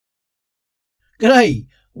G'day,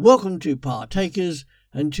 welcome to Partakers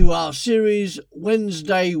and to our series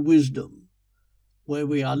Wednesday Wisdom, where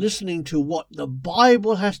we are listening to what the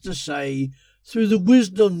Bible has to say through the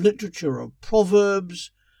wisdom literature of Proverbs,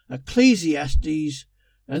 Ecclesiastes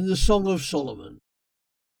and the Song of Solomon.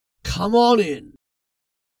 Come on in.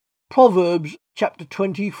 Proverbs chapter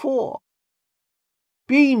 24.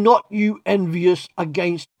 Be not you envious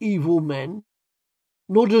against evil men,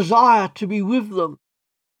 nor desire to be with them.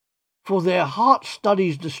 For their heart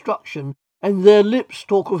studies destruction, and their lips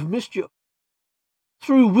talk of mischief.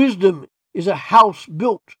 Through wisdom is a house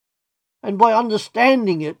built, and by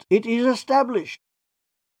understanding it is established.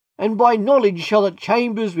 And by knowledge shall the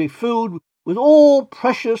chambers be filled with all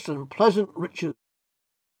precious and pleasant riches.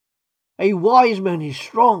 A wise man is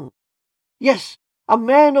strong. Yes, a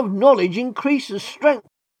man of knowledge increases strength.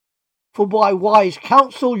 For by wise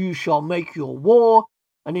counsel you shall make your war,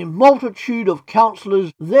 and in multitude of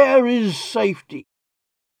counsellors there is safety.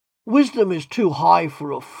 Wisdom is too high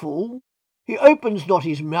for a fool. He opens not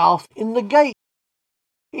his mouth in the gate.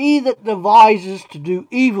 He that devises to do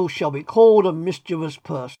evil shall be called a mischievous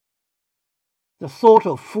person. The thought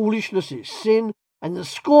of foolishness is sin, and the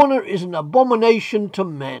scorner is an abomination to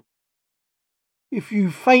men. If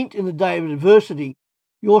you faint in the day of adversity,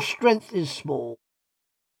 your strength is small.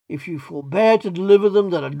 If you forbear to deliver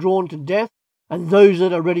them that are drawn to death, and those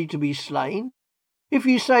that are ready to be slain, if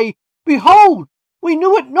you say, Behold, we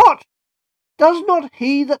knew it not, does not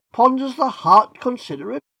he that ponders the heart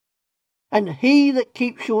consider it? And he that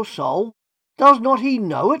keeps your soul, does not he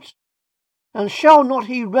know it? And shall not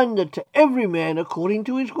he render to every man according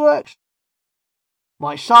to his works?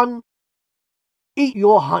 My son, eat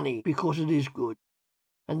your honey, because it is good,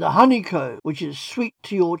 and the honeycomb which is sweet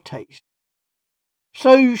to your taste.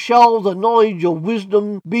 So shall the knowledge of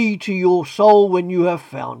wisdom be to your soul when you have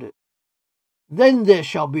found it. Then there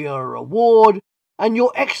shall be a reward, and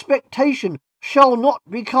your expectation shall not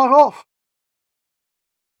be cut off.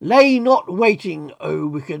 Lay not waiting, O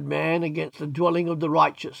wicked man, against the dwelling of the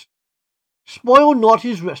righteous. Spoil not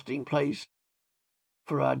his resting place.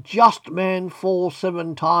 For a just man falls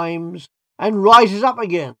 7 times, and rises up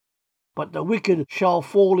again, but the wicked shall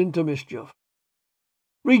fall into mischief.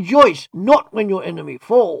 Rejoice not when your enemy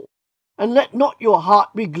falls, and let not your heart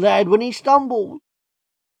be glad when he stumbles.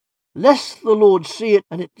 Lest the Lord see it,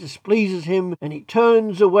 and it displeases him, and he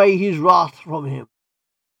turns away his wrath from him.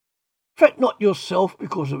 Fret not yourself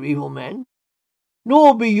because of evil men,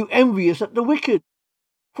 nor be you envious at the wicked,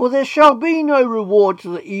 for there shall be no reward to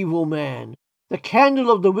the evil man. The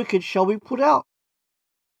candle of the wicked shall be put out.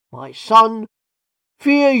 My son,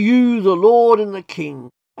 fear you the Lord and the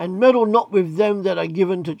King, and meddle not with them that are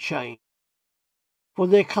given to change. For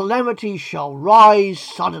their calamity shall rise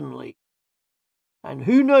suddenly, and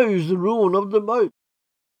who knows the ruin of the boat?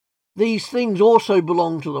 These things also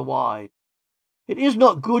belong to the wise. It is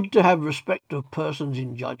not good to have respect of persons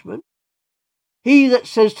in judgment. He that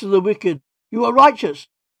says to the wicked, You are righteous,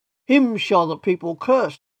 him shall the people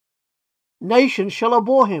curse. Nations shall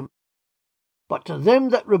abhor him, but to them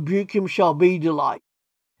that rebuke him shall be delight,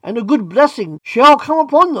 and a good blessing shall come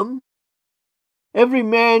upon them. Every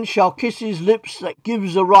man shall kiss his lips that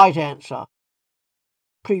gives the right answer.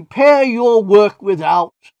 Prepare your work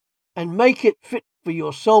without, and make it fit for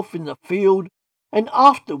yourself in the field, and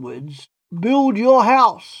afterwards build your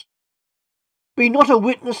house. Be not a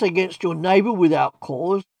witness against your neighbour without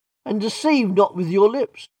cause, and deceive not with your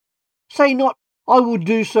lips. Say not, I will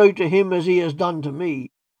do so to him as he has done to me.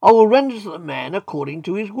 I will render to the man according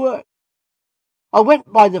to his work. I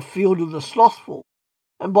went by the field of the slothful,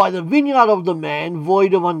 and by the vineyard of the man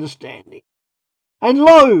void of understanding. And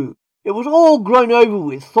lo, it was all grown over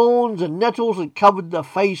with thorns, and nettles had covered the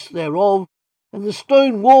face thereof, and the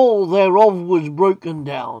stone wall thereof was broken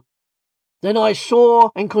down. Then I saw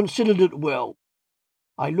and considered it well.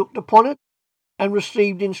 I looked upon it, and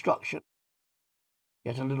received instruction.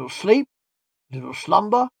 Yet a little sleep, a little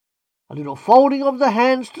slumber, a little folding of the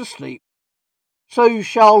hands to sleep. So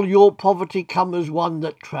shall your poverty come as one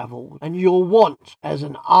that travels, and your want as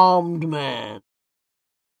an armed man.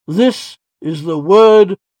 This is the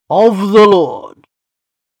word of the Lord.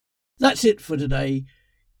 That's it for today.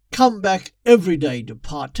 Come back every day to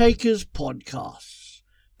Partakers Podcasts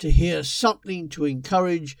to hear something to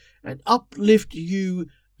encourage and uplift you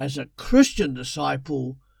as a Christian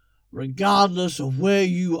disciple, regardless of where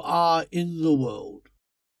you are in the world.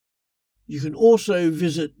 You can also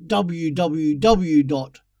visit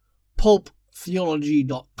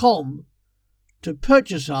www.pulptheology.com to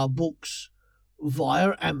purchase our books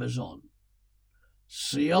via Amazon.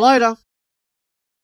 See you later.